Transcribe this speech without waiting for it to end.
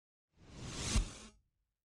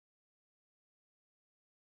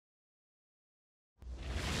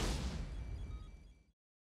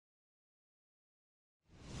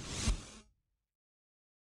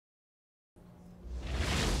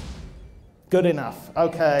Good enough.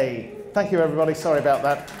 Okay. Thank you, everybody. Sorry about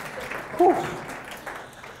that. Whew.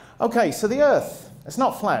 Okay, so the Earth, it's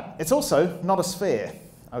not flat. It's also not a sphere.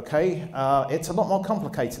 Okay, it's a lot more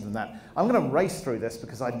complicated than that. I'm going to race through this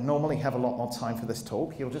because I normally have a lot more time for this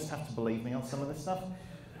talk. You'll just have to believe me on some of this stuff.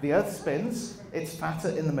 The Earth spins. It's fatter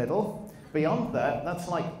in the middle. Beyond that, that's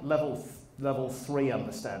like level 3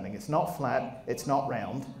 understanding. It's not flat. It's not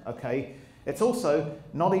round. Okay. It's also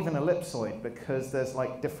not even ellipsoid because there's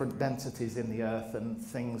like different densities in the Earth and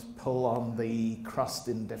things pull on the crust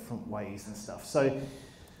in different ways and stuff. So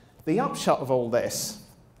the upshot of all this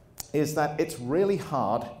is that it's really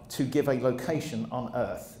hard to give a location on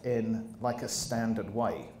Earth in like a standard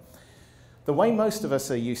way. The way most of us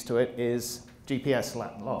are used to it is GPS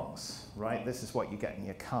lat longs, right? This is what you get in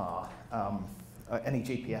your car, any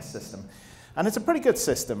GPS system. And it's a pretty good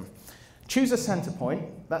system. Choose a center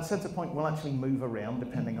point. That center point will actually move around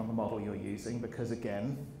depending on the model you're using because,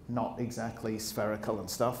 again, not exactly spherical and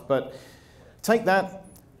stuff. But take that,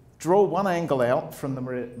 draw one angle out from the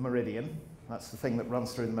meridian. That's the thing that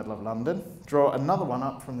runs through the middle of London. Draw another one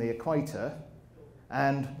up from the equator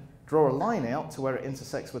and draw a line out to where it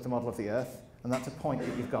intersects with the model of the Earth. And that's a point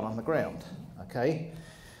that you've got on the ground. Okay?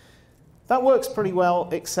 That works pretty well,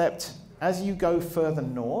 except as you go further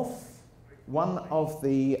north, one of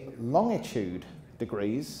the longitude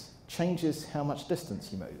degrees changes how much distance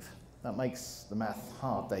you move. That makes the math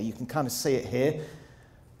hard there. You can kind of see it here.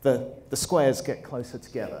 The squares get closer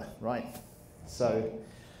together, right? So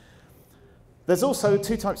there's also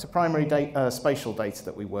two types of primary spatial data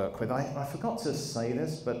that we work with. I forgot to say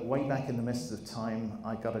this, but way back in the midst of time,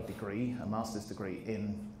 I got a degree, a master's degree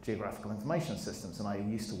in geographical information systems, and I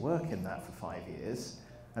used to work in that for 5 years,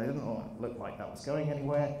 and it didn't look like that was going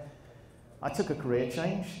anywhere. I took a career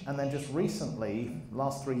change, and then just recently,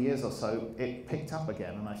 last 3 years or so, it picked up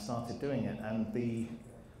again, and I started doing it. And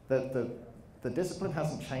the discipline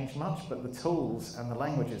hasn't changed much, but the tools and the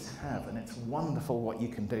languages have, and it's wonderful what you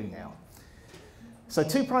can do now. So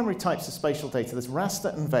two primary types of spatial data. There's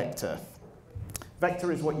raster and vector.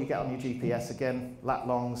 Vector is what you get on your GPS. Again, lat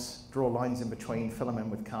longs, draw lines in between, fill them in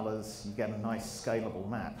with colors, you get a nice scalable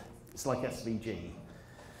map. It's like SVG.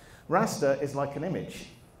 Raster is like an image.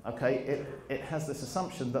 Okay, it has this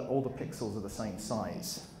assumption that all the pixels are the same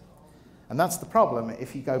size. And that's the problem.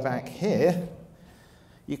 If you go back here,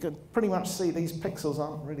 you can pretty much see these pixels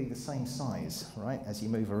aren't really the same size, right, as you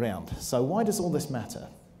move around. So why does all this matter?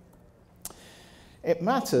 It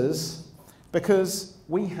matters because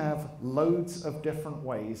we have loads of different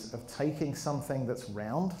ways of taking something that's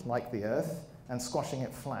round, like the Earth, and squashing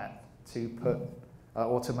it flat to put,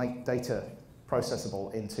 or to make data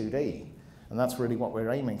processable in 2D. And that's really what we're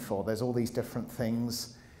aiming for. There's all these different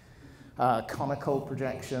things, conical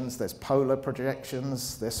projections, there's polar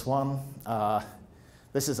projections, this one.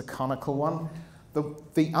 This is a conical one.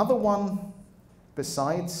 The other one,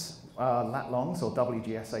 besides lat longs, or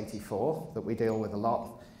WGS84, that we deal with a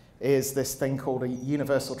lot, is this thing called a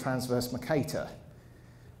universal transverse Mercator.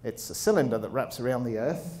 It's a cylinder that wraps around the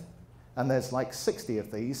Earth, and there's like 60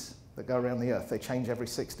 of these that go around the Earth. They change every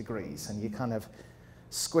 6 degrees, and you kind of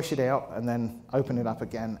squish it out and then open it up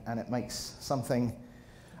again, and it makes something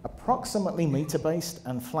approximately meter-based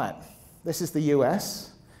and flat. This is the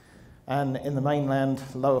US, and in the mainland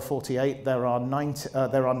lower 48, there are 9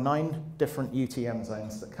 different UTM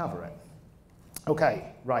zones that cover it.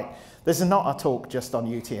 Okay, right. This is not a talk just on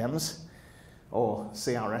UTMs or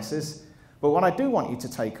CRSs, but what I do want you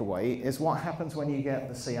to take away is what happens when you get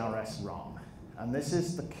the CRS wrong. And this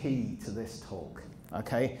is the key to this talk,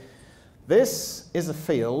 okay? This is a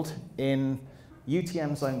field in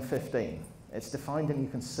UTM zone 15. It's defined and you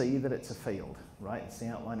can see that it's a field, right? It's the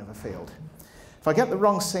outline of a field. If I get the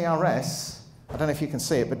wrong CRS, I don't know if you can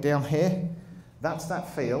see it, but down here, that's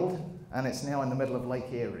that field, and it's now in the middle of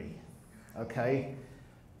Lake Erie, okay?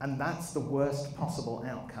 And that's the worst possible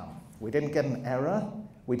outcome. We didn't get an error,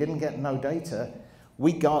 we didn't get no data,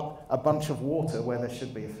 we got a bunch of water where there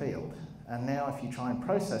should be a field. And now if you try and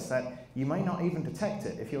process that, you may not even detect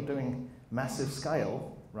it. If you're doing massive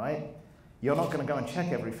scale, right, you're not going to go and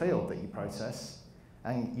check every field that you process,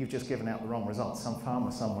 and you've just given out the wrong results. Some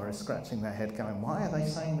farmer somewhere is scratching their head going, why are they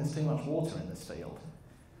saying there's too much water in this field?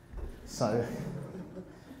 So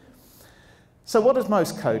what does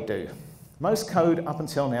most code do? Most code up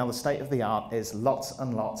until now, the state of the art, is lots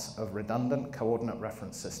and lots of redundant coordinate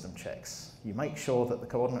reference system checks. You make sure that the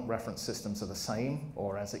coordinate reference systems are the same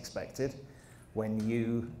or as expected when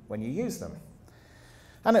you use them.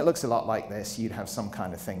 And it looks a lot like this. You'd have some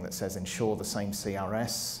kind of thing that says ensure the same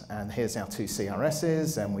CRS, and here's our 2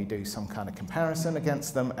 CRSs, and we do some kind of comparison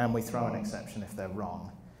against them, and we throw an exception if they're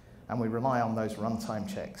wrong. And we rely on those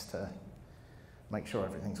runtime checks make sure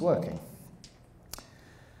everything's working.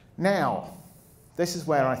 Now, this is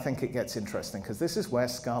where I think it gets interesting, because this is where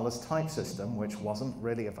Scala's type system, which wasn't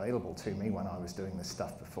really available to me when I was doing this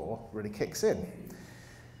stuff before, really kicks in.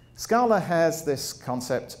 Scala has this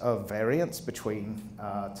concept of variance between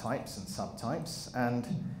types and subtypes, and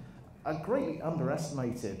a greatly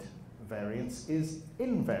underestimated variance is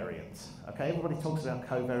invariant. Okay, everybody talks about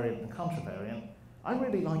covariant and contravariant. I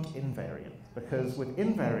really like invariant, because with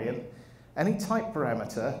invariant, any type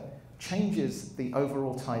parameter changes the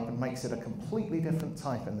overall type and makes it a completely different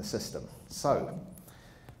type in the system. So,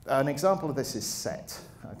 an example of this is set.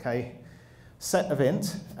 Okay, set of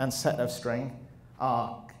int and set of string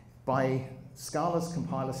are, by Scala's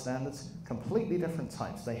compiler standards, completely different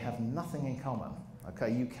types. They have nothing in common.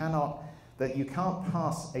 Okay, you can't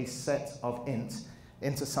pass a set of int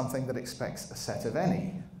into something that expects a set of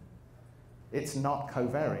any. It's not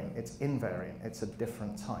covariant, it's invariant, it's a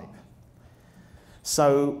different type.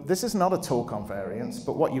 So this is not a talk on variance,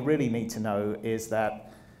 but what you really need to know is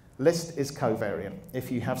that list is covariant.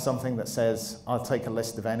 If you have something that says, I'll take a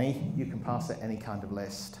list of any, you can pass it any kind of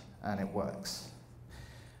list, and it works.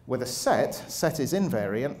 With a set is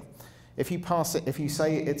invariant. If you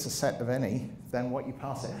say it's a set of any, then what you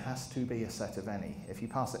pass it has to be a set of any. If you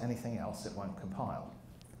pass it anything else, it won't compile.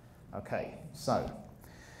 Okay, so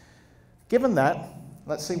given that,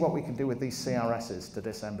 let's see what we can do with these CRSs to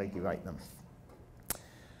disambiguate them.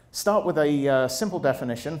 Start with a simple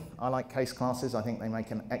definition. I like case classes. I think they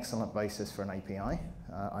make an excellent basis for an API.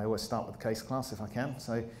 I always start with case class if I can.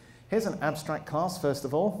 So here's an abstract class, first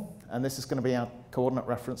of all, and this is going to be our coordinate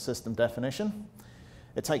reference system definition.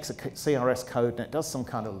 It takes a CRS code and it does some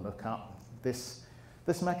kind of lookup. This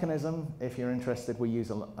mechanism, if you're interested, we use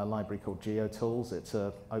a library called GeoTools. It's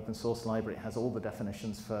an open source library. It has all the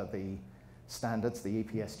definitions for the standards, the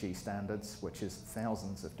EPSG standards, which is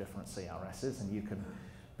thousands of different CRSs, and you can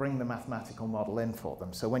bring the mathematical model in for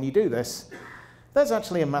them. So when you do this, there's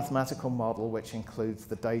actually a mathematical model which includes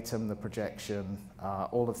the datum, the projection,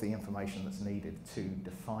 all of the information that's needed to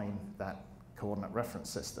define that coordinate reference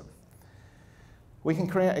system. We can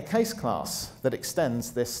create a case class that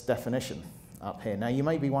extends this definition up here. Now you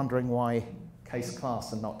may be wondering why case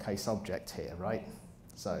class and not case object here, right?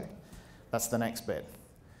 So that's the next bit.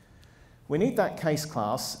 We need that case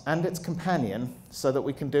class and its companion so that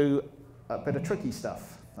we can do a bit of tricky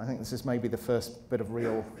stuff. I think this is maybe the first bit of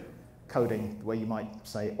real coding where you might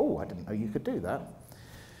say, oh, I didn't know you could do that.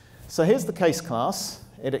 So here's the case class.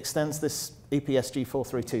 It extends this EPSG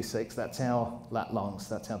 4326. That's our lat longs.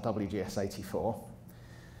 That's our WGS84.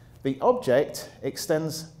 The object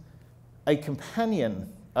extends a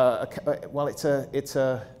companion. It's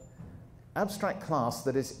a abstract class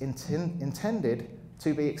that is intended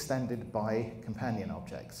to be extended by companion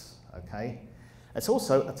objects. Okay. It's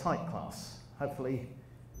also a type class. Hopefully,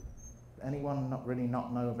 anyone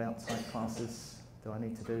not know about type classes? Do I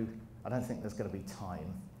need to do? I don't think there's going to be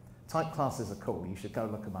time. Type classes are cool. You should go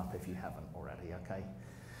look them up if you haven't already, okay?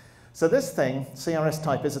 So this thing, CRS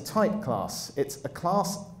type, is a type class. It's a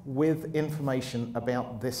class with information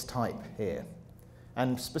about this type here.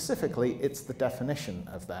 And specifically, it's the definition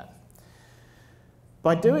of that.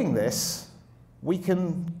 By doing this, we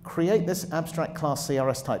can create this abstract class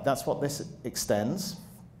CRS type. That's what this extends.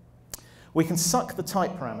 We can suck the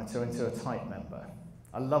type parameter into a type member.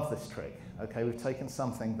 I love this trick. Okay, we've taken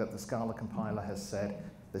something that the Scala compiler has said,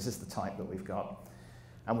 this is the type that we've got,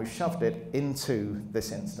 and we've shoved it into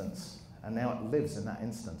this instance, and now it lives in that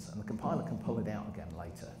instance, and the compiler can pull it out again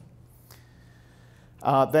later.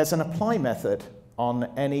 There's an apply method on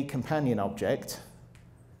any companion object,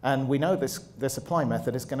 and we know this apply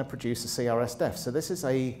method is going to produce a CRS def. So this is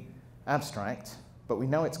a abstract, but we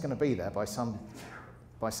know it's going to be there by some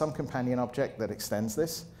companion object that extends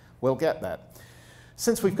this. We'll get that.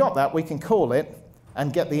 Since we've got that, we can call it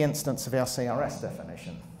and get the instance of our CRS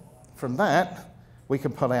definition. From that, we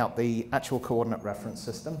can pull out the actual coordinate reference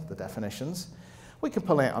system, the definitions. We can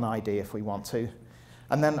pull out an ID if we want to.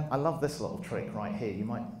 And then I love this little trick right here. You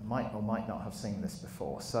might or might not have seen this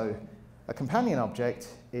before. So a companion object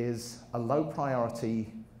is a low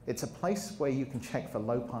priority. It's a place where you can check for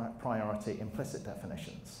low priority implicit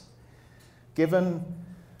definitions. Given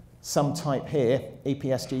some type here,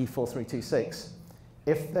 EPSG 4326,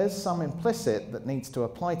 if there's some implicit that needs to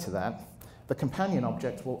apply to that, the companion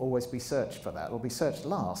object will always be searched for that. It will be searched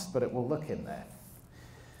last, but it will look in there.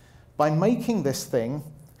 By making this thing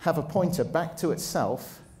have a pointer back to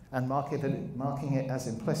itself and marking it as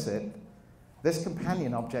implicit, this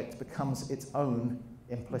companion object becomes its own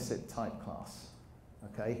implicit type class,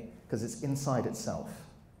 okay? Because it's inside itself.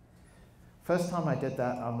 First time I did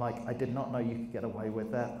that, I'm like, I did not know you could get away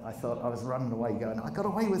with that. I thought I was running away going, I got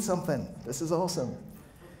away with something. This is awesome.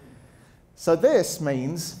 So this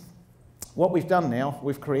means what we've done now,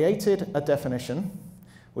 we've created a definition,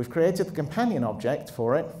 we've created the companion object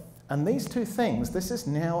for it, and these two things, this is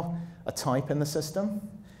now a type in the system.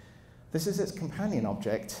 This is its companion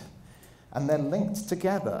object, and they're linked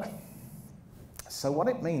together. So what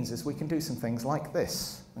it means is we can do some things like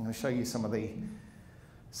this. I'm going to show you some of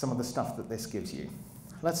the stuff that this gives you.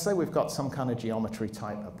 Let's say we've got some kind of geometry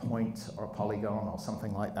type, a point or a polygon or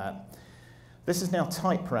something like that. This is now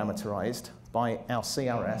type parameterized by our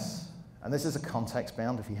CRS, and this is a context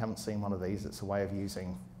bound. If you haven't seen one of these, it's a way of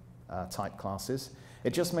using type classes.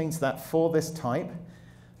 It just means that for this type,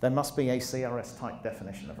 there must be a CRS type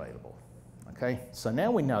definition available. Okay, so now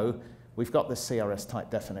we know we've got this CRS type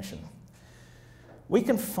definition. We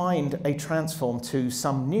can find a transform to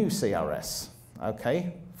some new CRS,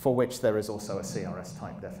 okay, for which there is also a CRS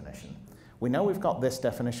type definition. We know we've got this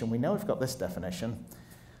definition, we know we've got this definition.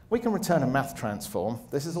 We can return a math transform.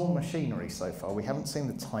 This is all machinery so far. We haven't seen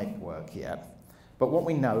the type work yet. But what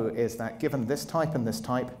we know is that given this type and this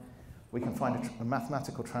type, we can find a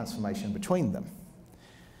mathematical transformation between them.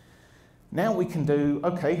 Now we can do,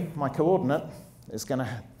 okay, my coordinate is going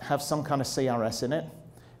to have some kind of CRS in it.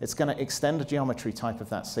 It's going to extend a geometry type of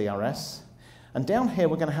that CRS. And down here,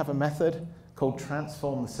 we're going to have a method called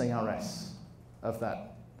transform the CRS of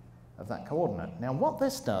that coordinate. Now what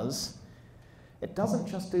this does, it doesn't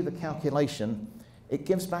just do the calculation, it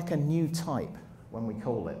gives back a new type when we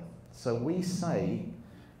call it. So we say,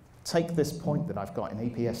 take this point that I've got in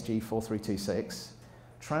EPSG 4326,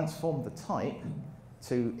 transform the type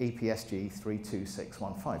to EPSG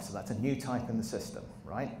 32615. So that's a new type in the system,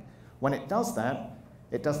 right? When it does that,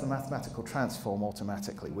 it does the mathematical transform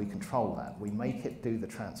automatically. We control that. We make it do the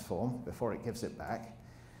transform before it gives it back.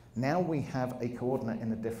 Now we have a coordinate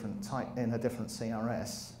in a different type, in a different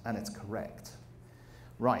CRS, and it's correct.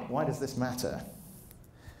 Right, why does this matter?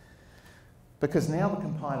 Because now the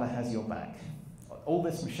compiler has your back. All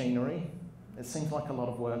this machinery, it seems like a lot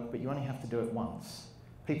of work, but you only have to do it once.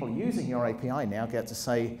 People using your API now get to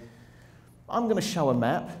say, I'm going to show a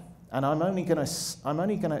map, and I'm only going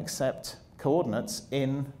to accept coordinates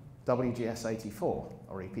in WGS84 or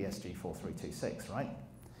EPSG 4326, right?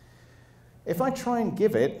 If I try and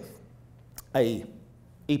give it a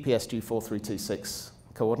EPSG 4326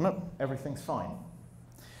 coordinate, everything's fine.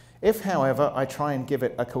 If, however, I try and give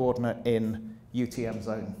it a coordinate in UTM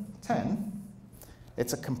zone 10,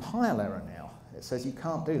 it's a compile error now. It says you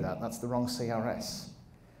can't do that, that's the wrong CRS.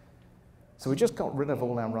 So we just got rid of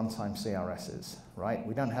all our runtime CRSs, right?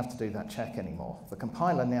 We don't have to do that check anymore. The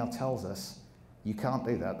compiler now tells us you can't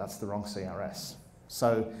do that, that's the wrong CRS.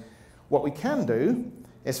 So what we can do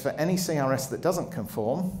is for any CRS that doesn't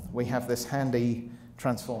conform, we have this handy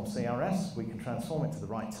transform CRS. We can transform it to the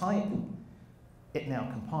right type. It now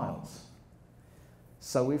compiles.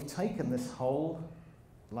 So we've taken this whole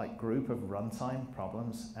group of runtime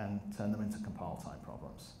problems and turned them into compile time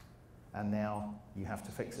problems. And now you have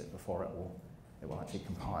to fix it before it will actually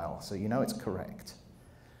compile. So you know it's correct.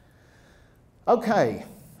 Okay,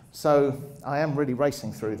 so I am really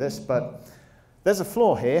racing through this, but there's a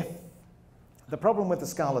flaw here. The problem with the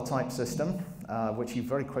Scala type system, which you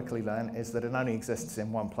very quickly learn, is that it only exists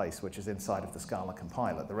in one place, which is inside of the Scala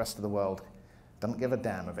compiler. The rest of the world doesn't give a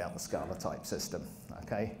damn about the Scala type system,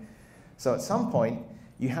 okay? So at some point,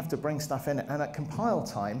 you have to bring stuff in, and at compile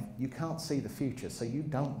time, you can't see the future, so you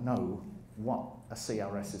don't know what a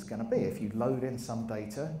CRS is going to be. If you load in some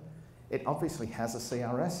data, it obviously has a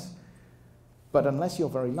CRS, but unless you're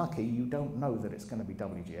very lucky, you don't know that it's going to be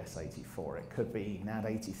WGS84. It could be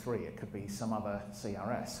NAD83, it could be some other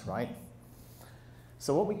CRS, right?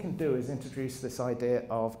 So what we can do is introduce this idea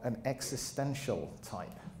of an existential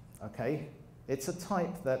type, okay? It's a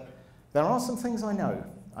type that, there are some things I know.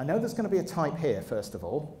 I know there's going to be a type here, first of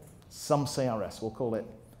all, some CRS, we'll call it,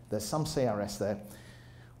 there's some CRS there.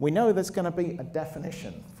 We know there's going to be a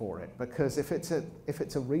definition for it, because if it's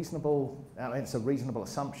a reasonable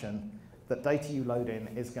assumption that data you load in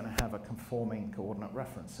is going to have a conforming coordinate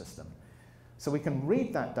reference system. So we can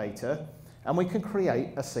read that data, and we can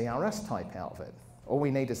create a CRS type out of it. All we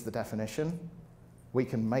need is the definition. We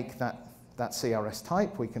can make that CRS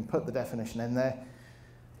type. We can put the definition in there,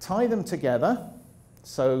 tie them together.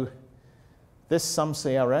 So this some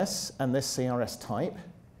CRS and this CRS type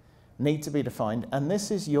need to be defined, and this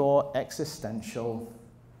is your existential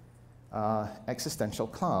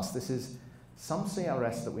class. This is some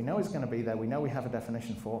CRS that we know is going to be there, we know we have a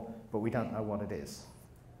definition for, but we don't know what it is.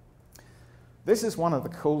 This is one of the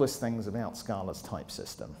coolest things about Scala's type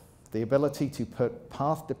system. the ability to put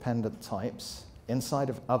path-dependent types inside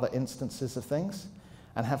of other instances of things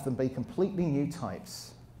and have them be completely new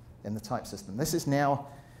types in the type system. This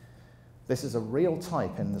is a real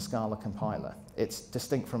type in the Scala compiler. It's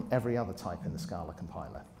distinct from every other type in the Scala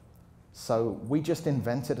compiler. So we just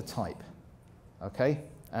invented a type, okay?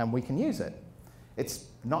 And we can use it. It's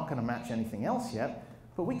not going to match anything else yet,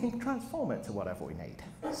 but we can transform it to whatever we need.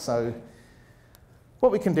 So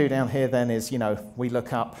what we can do down here then is, we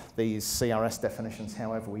look up these CRS definitions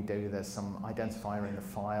however we do. There's some identifier in the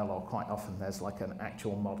file, or quite often there's like an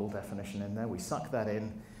actual model definition in there. We suck that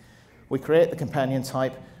in. We create the companion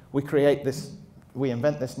type. We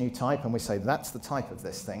invent this new type, and we say, that's the type of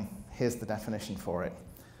this thing. Here's the definition for it.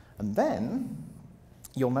 And then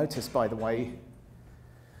you'll notice, by the way,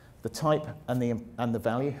 the type and the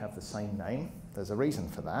value have the same name. There's a reason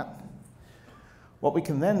for that. What we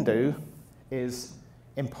can then do is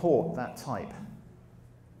import that type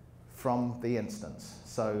from the instance.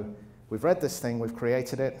 So we've read this thing, we've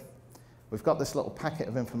created it, we've got this little packet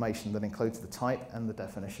of information that includes the type and the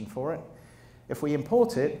definition for it. If we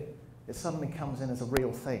import it, it suddenly comes in as a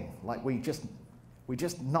real thing. Like we just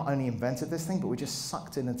not only invented this thing, but we just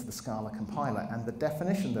sucked it into the Scala compiler, and the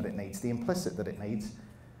definition that it needs, the implicit that it needs,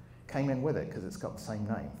 came in with it because it's got the same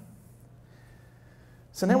name.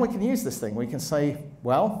 So now we can use this thing. We can say,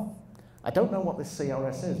 well, I don't know what this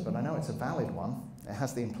CRS is, but I know it's a valid one. It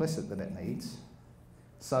has the implicit that it needs.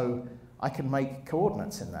 So I can make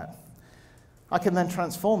coordinates in that. I can then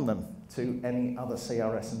transform them to any other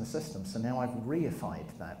CRS in the system. So now I've reified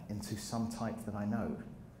that into some type that I know.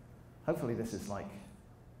 Hopefully this is like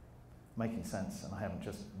making sense, and I haven't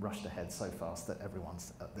just rushed ahead so fast that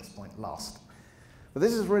everyone's at this point lost. But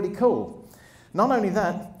this is really cool. Not only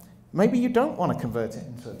that, maybe you don't want to convert it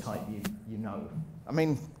into a type you know. I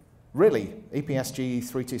mean, really, EPSG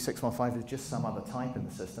 32615 is just some other type in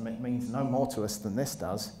the system. It means no more to us than this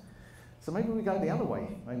does. So maybe we go the other way.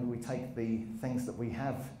 Maybe we take the things that we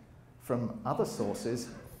have from other sources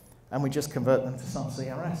and we just convert them to some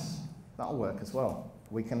CRS. That'll work as well.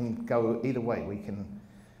 We can go either way.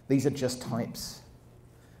 These are just types.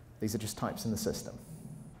 These are just types in the system.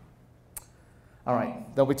 All right,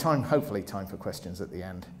 there'll be time, hopefully time for questions at the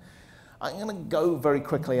end. I'm going to go very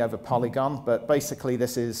quickly over Polygon, but basically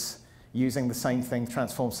this is using the same thing,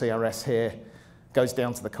 transform CRS here, goes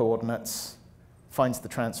down to the coordinates, finds the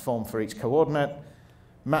transform for each coordinate,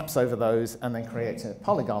 maps over those, and then creates a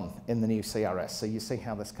polygon in the new CRS. So you see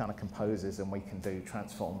how this kind of composes, and we can do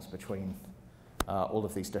transforms between all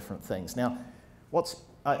of these different things. Now,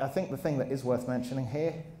 I think the thing that is worth mentioning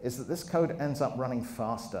here is that this code ends up running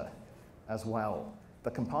faster as well.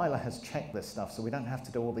 The compiler has checked this stuff, so we don't have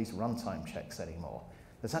to do all these runtime checks anymore.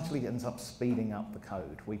 This actually ends up speeding up the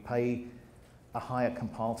code. We pay a higher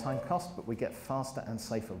compile time cost, but we get faster and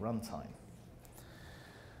safer runtime.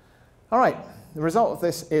 All right, the result of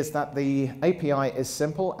this is that the API is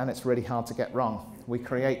simple and it's really hard to get wrong. We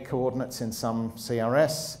create coordinates in some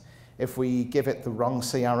CRS. If we give it the wrong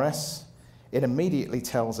CRS, it immediately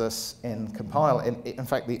tells us in compile, in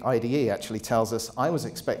fact, the IDE actually tells us, I was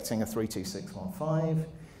expecting a 32615.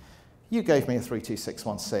 You gave me a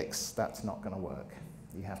 32616. That's not going to work.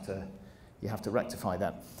 You have to rectify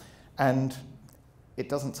that. And it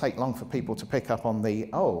doesn't take long for people to pick up on the,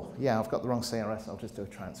 oh, yeah, I've got the wrong CRS. I'll just do a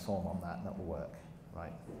transform on that, and that will work,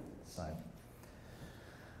 right? So,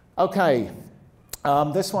 OK.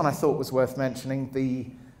 This one I thought was worth mentioning. The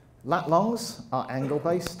lat longs are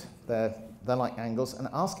angle-based. They're like angles, and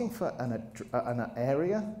asking for an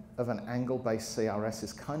area of an angle-based CRS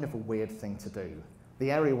is kind of a weird thing to do.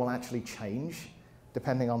 The area will actually change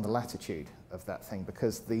depending on the latitude of that thing,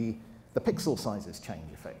 because the pixel sizes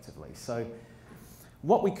change effectively. So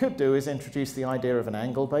what we could do is introduce the idea of an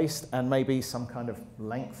angle-based and maybe some kind of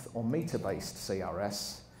length or meter-based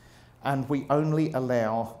CRS, and we only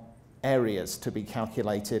allow areas to be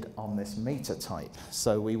calculated on this meter type.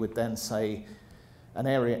 So we would then say, an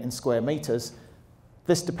area in square meters.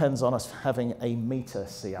 This depends on us having a meter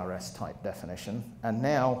CRS type definition, and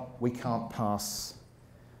now we can't pass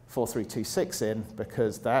 4326 in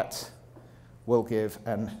because that will give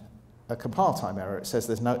a compile time error. It says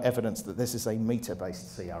there's no evidence that this is a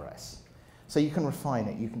meter-based CRS. So you can refine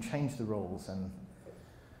it, you can change the rules and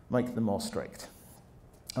make them more strict.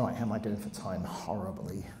 All right, how am I doing for time?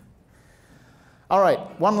 Horribly. All right,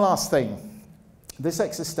 one last thing. This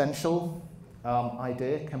existential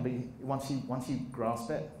idea can be, once you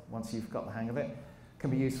grasp it, once you've got the hang of it,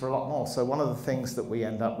 can be used for a lot more. So one of the things that we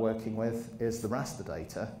end up working with is the raster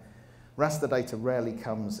data. Raster data rarely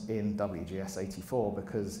comes in WGS84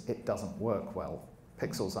 because it doesn't work well.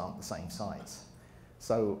 Pixels aren't the same size.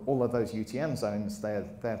 So all of those UTM zones, they're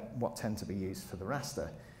what tend to be used for the raster.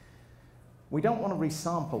 We don't want to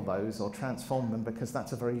resample those or transform them because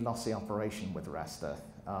that's a very lossy operation with raster.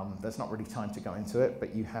 There's not really time to go into it,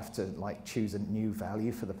 but you have to like choose a new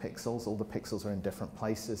value for the pixels. All the pixels are in different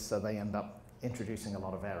places, so they end up introducing a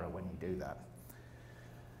lot of error when you do that.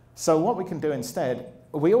 So what we can do instead,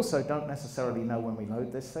 we also don't necessarily know when we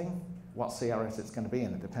load this thing what CRS it's going to be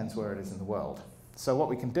in. It depends where it is in the world. So what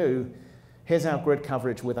we can do, here's our grid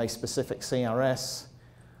coverage with a specific CRS.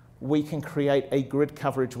 We can create a grid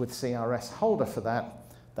coverage with CRS holder for that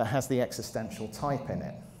has the existential type in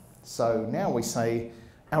it. So now we say,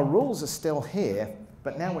 our rules are still here,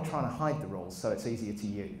 but now we're trying to hide the rules so it's easier to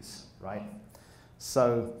use, right?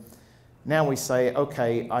 So now we say,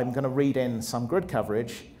 okay, I'm going to read in some grid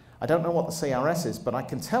coverage. I don't know what the CRS is, but I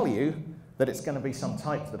can tell you that it's going to be some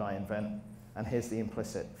type that I invent, and here's the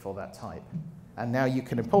implicit for that type. And now you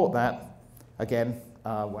can import that, again,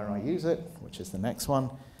 where I use it, which is the next one.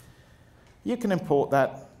 You can import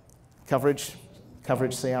that coverage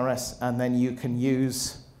CRS, and then you can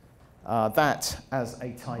use that as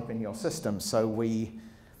a type in your system. So we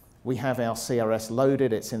have our CRS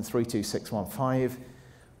loaded. It's in 32615.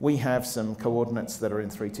 We have some coordinates that are in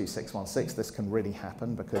 32616. This can really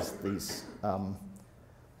happen because these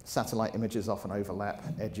satellite images often overlap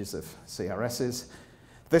edges of CRSs.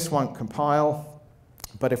 This won't compile,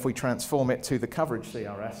 but if we transform it to the coverage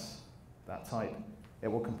CRS, that type, it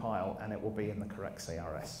will compile and it will be in the correct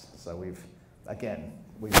CRS. So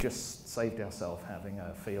we've just saved ourselves having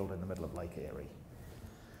a field in the middle of Lake Erie.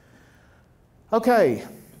 Okay,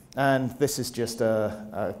 and this is just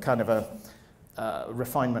a kind of a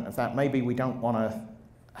refinement of that. Maybe we don't want to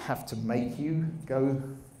have to make you go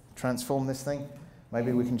transform this thing.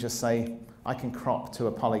 Maybe we can just say, I can crop to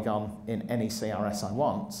a polygon in any CRS I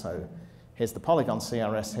want. So here's the polygon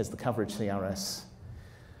CRS, here's the coverage CRS.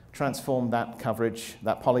 Transform that coverage,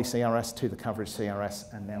 that poly CRS to the coverage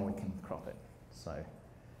CRS, and now we can crop it. So,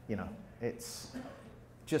 you know, it's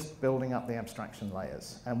just building up the abstraction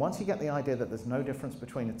layers. And once you get the idea that there's no difference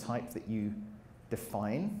between a type that you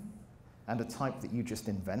define and a type that you just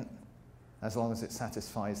invent, as long as it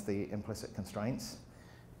satisfies the implicit constraints,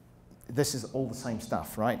 this is all the same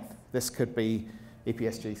stuff, right? This could be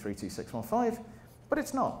EPSG 32615, but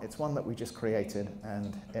it's not. It's one that we just created,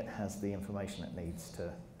 and it has the information it needs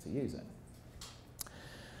to use it.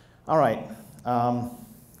 All right.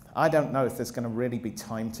 I don't know if there's going to really be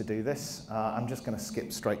time to do this. I'm just going to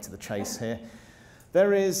skip straight to the chase here.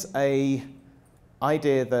 There is an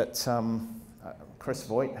idea that Chris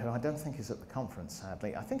Voigt, who I don't think is at the conference,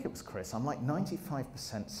 sadly. I think it was Chris. I'm like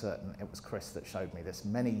 95% certain it was Chris that showed me this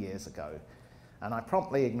many years ago. And I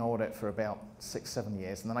promptly ignored it for about 6-7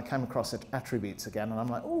 years. And then I came across it, attributes again. And I'm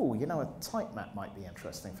like, oh, you know, a type map might be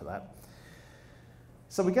interesting for that.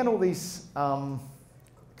 So we get all these kind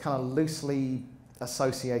of loosely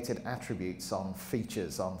associated attributes on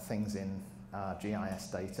features on things in GIS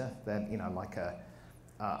data. They're, you know, like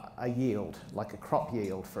a yield, like a crop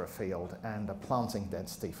yield for a field and a planting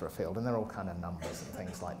density for a field, and they're all kind of numbers and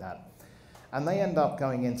things like that. And they end up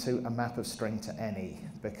going into a map of string to any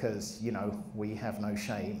because, you know, we have no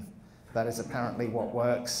shame. That is apparently what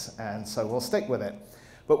works, and so we'll stick with it.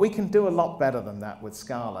 But we can do a lot better than that with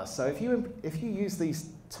Scala. So if you use these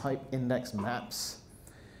type index maps,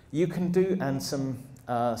 you can do, and some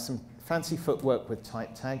fancy footwork with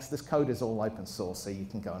type tags. This code is all open source, so you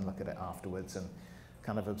can go and look at it afterwards and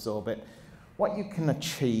kind of absorb it. What you can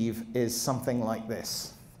achieve is something like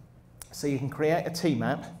this. So you can create a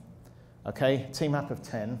T-map, okay, T-map of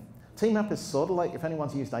 10. T-map is sort of like if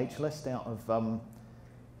anyone's used H-list out of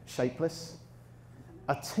Shapeless.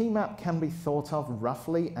 A T-map can be thought of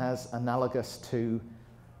roughly as analogous to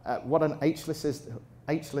what an H-list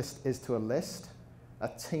is to a list. A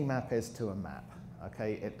T-map is to a map,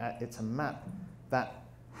 okay? It's a map that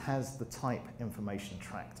has the type information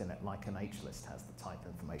tracked in it, like an H-list has the type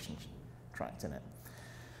information tracked in it.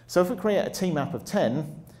 So if we create a T-map of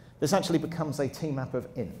 10, this actually becomes a T-map of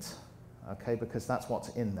int, okay? Because that's what's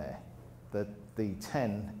in there. The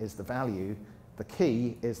 10 is the value, the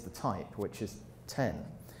key is the type, which is 10.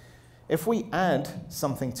 If we add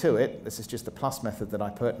something to it, this is just a plus method that I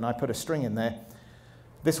put, and I put a string in there,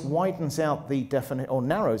 this widens out the definition, or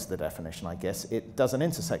narrows the definition, I guess. It does an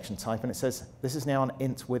intersection type, and it says this is now an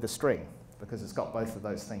int with a string, because it's got both of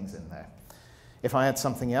those things in there. If I add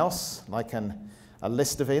something else, like a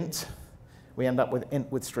list of int, we end up with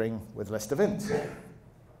int with string with list of int.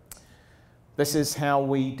 This is how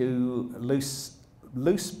we do loose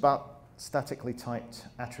but statically typed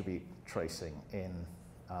attribute tracing in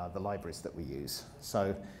the libraries that we use.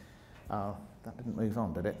 So that didn't move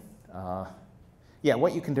on, did it? Yeah,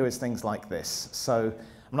 what you can do is things like this. So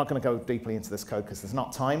I'm not going to go deeply into this code because there's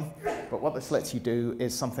not time, but what this lets you do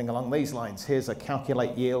is something along these lines. Here's a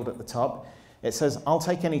calculate yield at the top. It says, I'll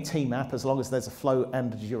take any T-map as long as there's a flow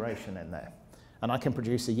and a duration in there, and I can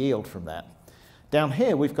produce a yield from that. Down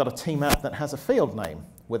here, we've got a T-map that has a field name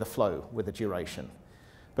with a flow, with a duration.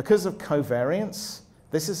 Because of covariance,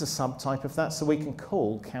 this is a subtype of that, so we can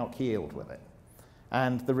call calc yield with it.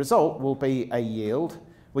 And the result will be a yield.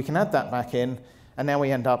 We can add that back in, and now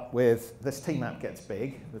we end up with this T-map gets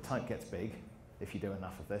big, the type gets big, if you do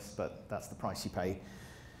enough of this, but that's the price you pay.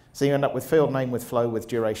 So you end up with field name, with flow, with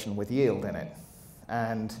duration, with yield in it.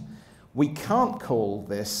 And we can't call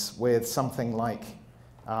this with something like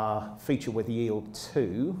feature with yield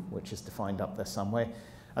 2, which is defined up there somewhere.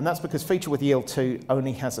 And that's because feature with yield 2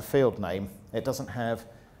 only has a field name. It doesn't have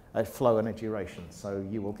a flow and a duration, so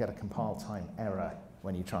you will get a compile time error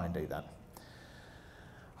when you try and do that.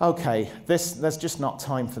 Okay, there's just not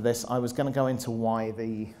time for this. I was going to go into why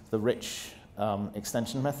the rich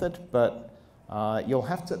extension method, but you'll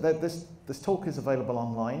have to, this talk is available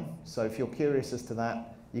online, so if you're curious as to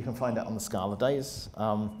that, you can find it on the Scala days.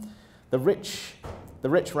 The rich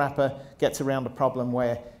wrapper gets around a problem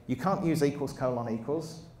where you can't use equals colon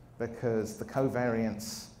equals because the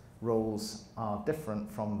covariance rules are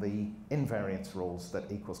different from the invariance rules that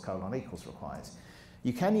equals colon equals requires.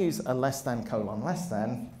 You can use a less than colon less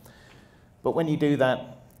than, but when you do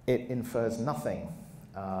that, it infers nothing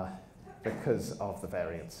because of the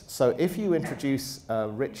variance. So if you introduce a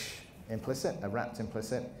rich implicit, a wrapped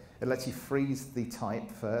implicit, it lets you freeze the type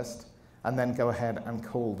first and then go ahead and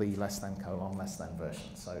call the less than colon less than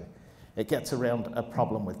version. So it gets around a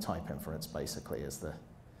problem with type inference, basically, is the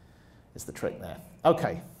trick there.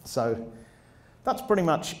 Okay, so that's pretty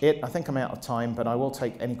much it. I think I'm out of time, but I will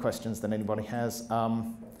take any questions that anybody has.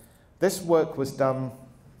 This work was done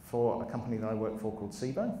for a company that I work for called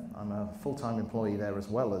SIBO. I'm a full-time employee there as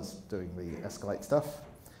well as doing the Escalate stuff.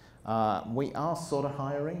 We are sort of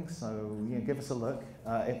hiring, so give us a look.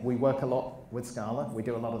 We work a lot with Scala. We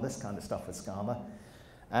do a lot of this kind of stuff with Scala.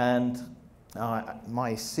 And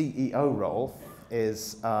my CEO role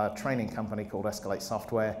is a training company called Escalate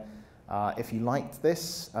Software. If you liked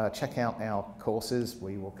this, check out our courses.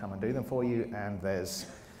 We will come and do them for you. And there's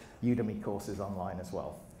Udemy courses online as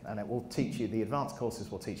well. And it will teach you, the advanced courses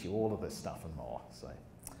will teach you all of this stuff and more. So,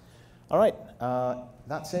 all right,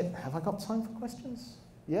 that's it. Have I got time for questions?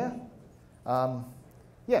 Yeah?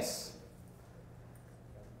 Yes?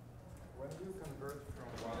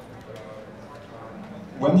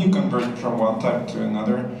 When you convert from one type to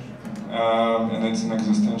another, and it's an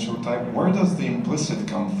existential type, where does the implicit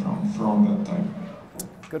come from that type?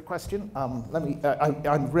 Good question.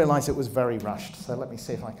 I realize it was very rushed, so let me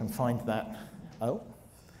see if I can find that. Oh.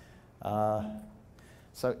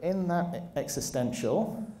 So in that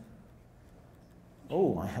existential,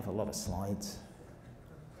 I have a lot of slides.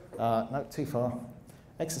 No, too far.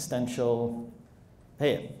 Existential,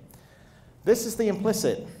 here. This is the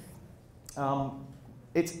implicit.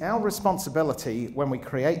 It's our responsibility when we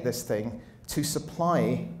create this thing to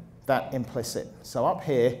supply that implicit. So up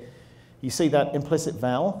here, you see that implicit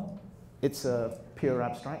val. It's a pure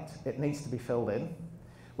abstract. It needs to be filled in.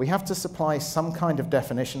 We have to supply some kind of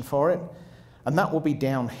definition for it, and that will be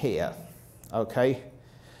down here, okay?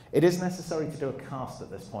 It is necessary to do a cast at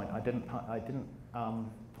this point. I didn't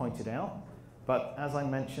point it out, but as I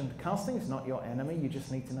mentioned, casting is not your enemy. You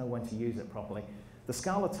just need to know when to use it properly. The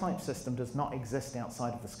Scala type system does not exist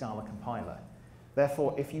outside of the Scala compiler.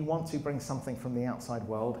 Therefore, if you want to bring something from the outside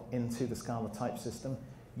world into the Scala type system,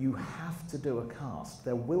 you have to do a cast.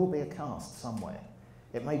 There will be a cast somewhere.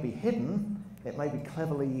 It may be hidden, it may be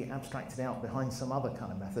cleverly abstracted out behind some other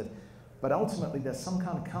kind of method, but ultimately there's some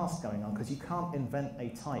kind of cast going on because you can't invent a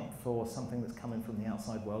type for something that's coming from the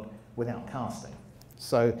outside world without casting.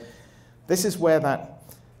 So this is where that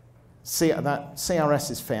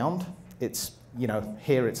CRS is found. It's,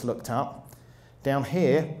 here it's looked up. Down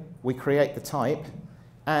here, we create the type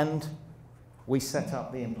and we set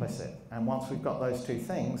up the implicit. And once we've got those two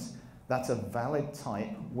things, that's a valid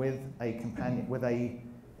type with a companion, with a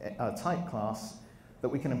type class that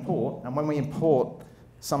we can import. And when we import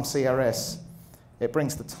some CRS, it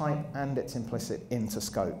brings the type and its implicit into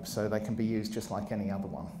scope, so they can be used just like any other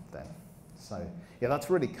one then. So yeah, that's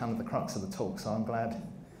really kind of the crux of the talk, so I'm glad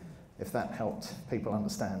if that helped people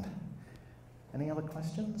understand. Any other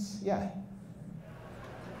questions? Yeah?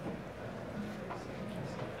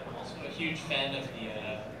 I'm also a huge fan of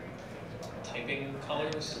the typing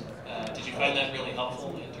colors. Did you find that really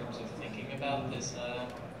helpful in terms of thinking about this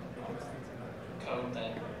code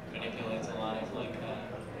that manipulates a lot of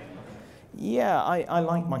Yeah, I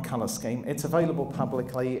like my color scheme. It's available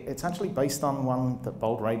publicly. It's actually based on one that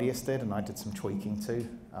Bold Radius did, and I did some tweaking too.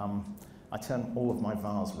 I turn all of my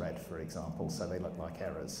vars red, for example, so they look like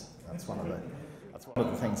errors. That's one of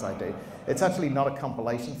the things I do. It's actually not a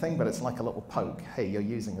compilation thing, but it's like a little poke. Hey, you're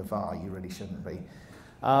using a var, you really shouldn't be.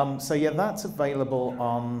 So yeah, that's available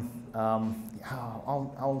on,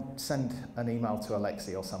 I'll send an email to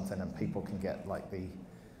Alexi or something, and people can get like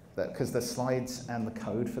because the slides and the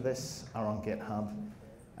code for this are on GitHub,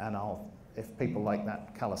 and if people like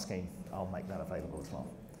that color scheme, I'll make that available as well.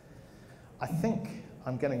 I think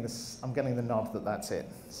I'm getting the nod that that's it.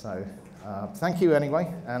 So thank you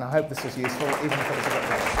anyway, and I hope this was useful, even if it was a bit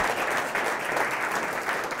late.